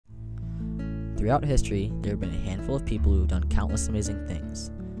Throughout history, there have been a handful of people who have done countless amazing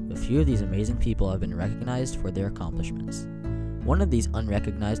things. A few of these amazing people have been recognized for their accomplishments. One of these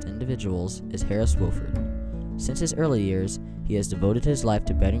unrecognized individuals is Harris Wofford. Since his early years, he has devoted his life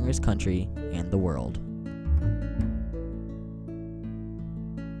to bettering his country and the world.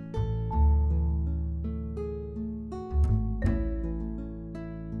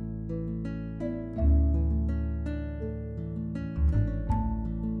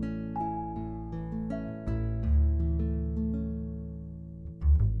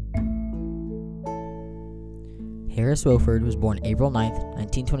 Harris Wofford was born April 9,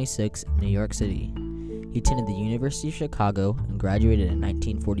 1926, in New York City. He attended the University of Chicago and graduated in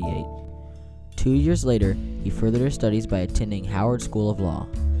 1948. 2 years later, he furthered his studies by attending Howard School of Law.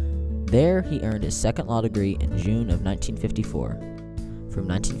 There, he earned his second law degree in June of 1954. From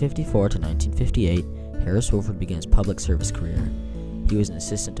 1954 to 1958, Harris Wofford began his public service career. He was an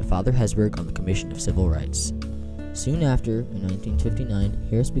assistant to Father Hesburgh on the Commission of Civil Rights. Soon after, in 1959,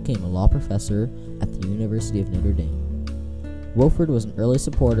 Harris became a law professor at the University of Notre Dame. Wofford was an early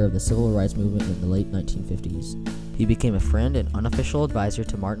supporter of the civil rights movement in the late 1950s. He became a friend and unofficial advisor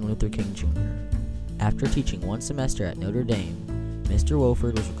to Martin Luther King Jr. After teaching one semester at Notre Dame, Mr.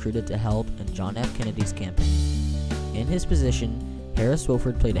 Wofford was recruited to help in John F. Kennedy's campaign. In his position, Harris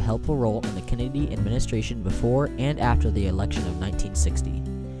Wofford played a helpful role in the Kennedy administration before and after the election of 1960.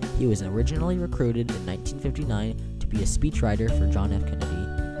 He was originally recruited in 1959 to be a speechwriter for John F.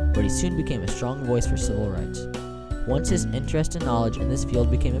 Kennedy, but he soon became a strong voice for civil rights. Once his interest and knowledge in this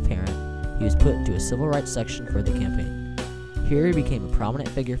field became apparent, he was put into a civil rights section for the campaign. Here he became a prominent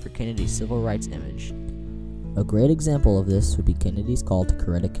figure for Kennedy's civil rights image. A great example of this would be Kennedy's call to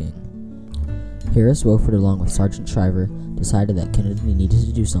Coretta King. Harris Wofford, along with Sergeant Shriver, decided that Kennedy needed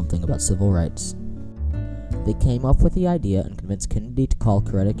to do something about civil rights. They came up with the idea and convinced Kennedy to call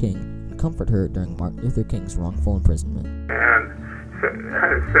Coretta King and comfort her during Martin Luther King's wrongful imprisonment. And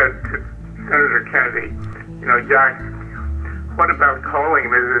said to Senator Kennedy, Jack, what about calling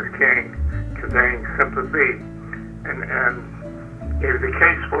Mrs. King, conveying sympathy, and gave the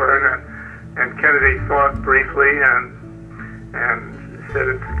case for it, and Kennedy thought briefly and said,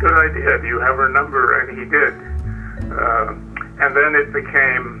 it's a good idea, do you have her number? And he did. And then it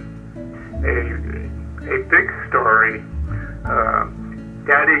became a big story.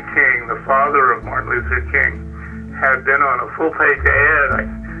 Daddy King, the father of Martin Luther King, had been on a full-page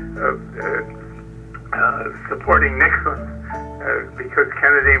ad supporting Nixon because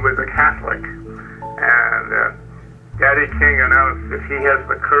Kennedy was a Catholic. And Daddy King announced, if he has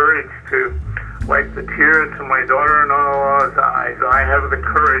the courage to wipe the tears from my daughter-in-law's eyes, I have the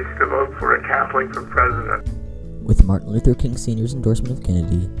courage to vote for a Catholic for president. With Martin Luther King Sr.'s endorsement of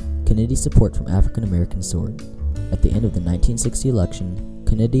Kennedy, Kennedy's support from African Americans soared. At the end of the 1960 election,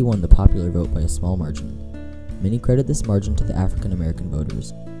 Kennedy won the popular vote by a small margin. Many credit this margin to the African American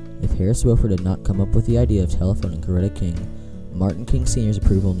voters. If Harris Wofford had not come up with the idea of telephoning Coretta King, Martin King Sr.'s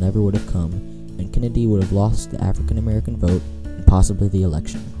approval never would have come, and Kennedy would have lost the African American vote and possibly the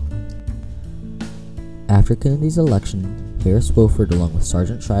election. After Kennedy's election, Harris Wofford, along with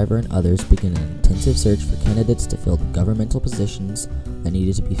Sergeant Shriver and others, began an intensive search for candidates to fill the governmental positions that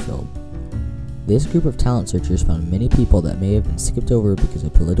needed to be filled. This group of talent searchers found many people that may have been skipped over because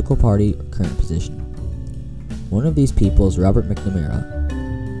of political party or current position. One of these people is Robert McNamara.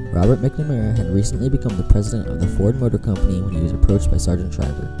 Robert McNamara had recently become the president of the Ford Motor Company when he was approached by Sergeant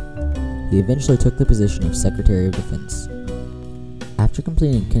Shriver. He eventually took the position of Secretary of Defense. After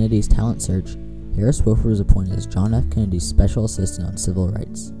completing Kennedy's talent search, Harris Wofford was appointed as John F. Kennedy's special assistant on civil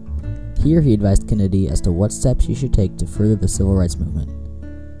rights. Here he advised Kennedy as to what steps he should take to further the civil rights movement.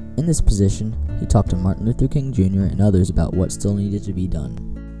 In this position, he talked to Martin Luther King Jr. and others about what still needed to be done.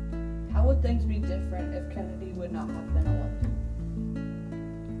 How would things be different if Kennedy would not have been elected?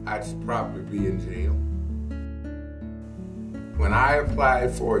 I'd probably be in jail. When I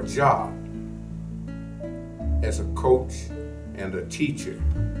applied for a job as a coach and a teacher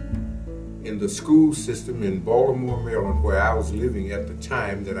in the school system in Baltimore, Maryland, where I was living at the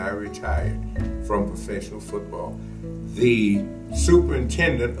time that I retired from professional football, the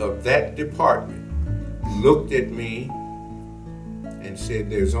superintendent of that department looked at me and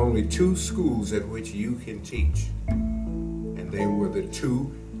said, there's only 2 schools at which you can teach. And they were the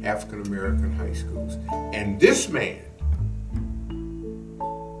 2 African-American high schools. And this man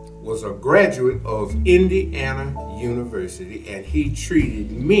was a graduate of Indiana University, and he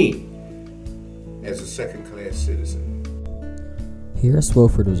treated me as a second-class citizen. Harris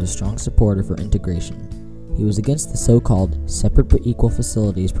Wofford was a strong supporter for integration. He was against the so-called separate but equal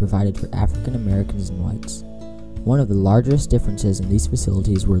facilities provided for African Americans and whites. One of the largest differences in these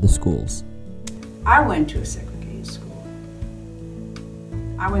facilities were the schools. I went to a segregated school.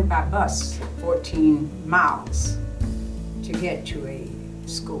 I went by bus 14 miles to get to a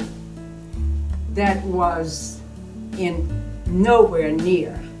school that was in nowhere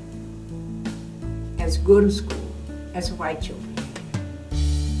near as good a school as white children.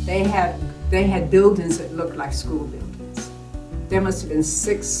 They had buildings that looked like school buildings. There must have been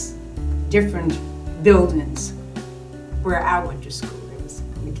 6 different buildings where I went to school. There was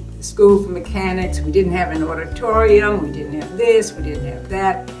school for mechanics. We didn't have an auditorium. We didn't have this. We didn't have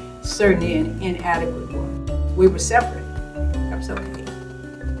that. Certainly an inadequate one. We were separate. That was okay.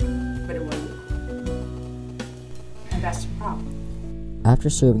 But it wasn't. And that's the problem. After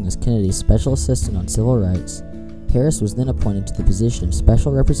serving as Kennedy's special assistant on civil rights, Harris was then appointed to the position of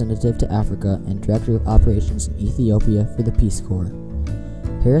Special Representative to Africa and Director of Operations in Ethiopia for the Peace Corps.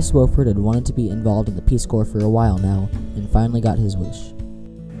 Harris Wofford had wanted to be involved in the Peace Corps for a while now, and finally got his wish.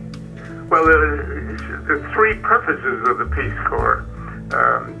 Well, the 3 purposes of the Peace Corps,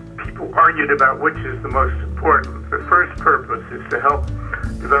 people argued about which is the most important. The first purpose is to help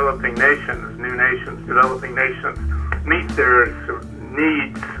developing nations, new nations, developing nations, meet their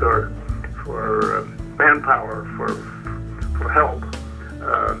needs for manpower, for help.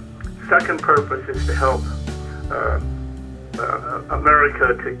 Second purpose is to help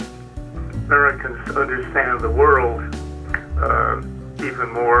Americans understand the world even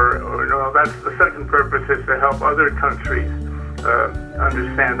more. That's the second purpose, is to help other countries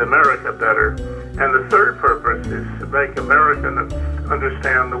understand America better. And the third purpose is to make Americans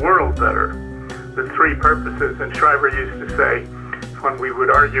understand the world better. The 3 purposes, and Shriver used to say, when we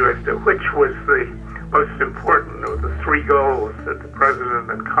would argue as to which was the most important of the 3 goals that the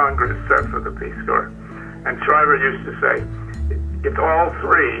President and Congress set for the Peace Corps. And Shriver used to say, it's all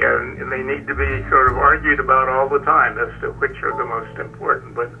 3, and they need to be sort of argued about all the time as to which are the most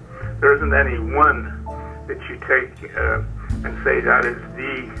important, but there isn't any one that you take and say that is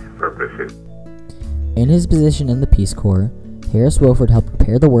the purpose. In his position in the Peace Corps, Harris Wofford helped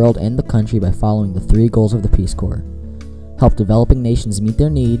prepare the world and the country by following the 3 goals of the Peace Corps: help developing nations meet their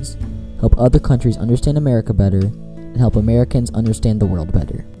needs, help other countries understand America better, and help Americans understand the world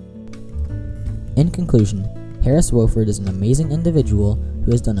better. In conclusion, Harris Wofford is an amazing individual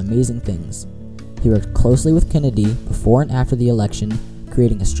who has done amazing things. He worked closely with Kennedy before and after the election,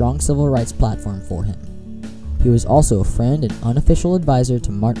 creating a strong civil rights platform for him. He was also a friend and unofficial advisor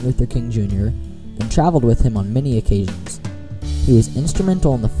to Martin Luther King Jr. and traveled with him on many occasions. He was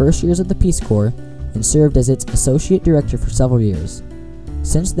instrumental in the first years of the Peace Corps and served as its associate director for several years.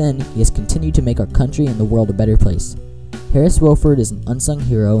 Since then, he has continued to make our country and the world a better place. Harris Wofford is an unsung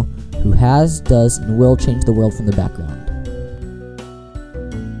hero who has, does, and will change the world from the background.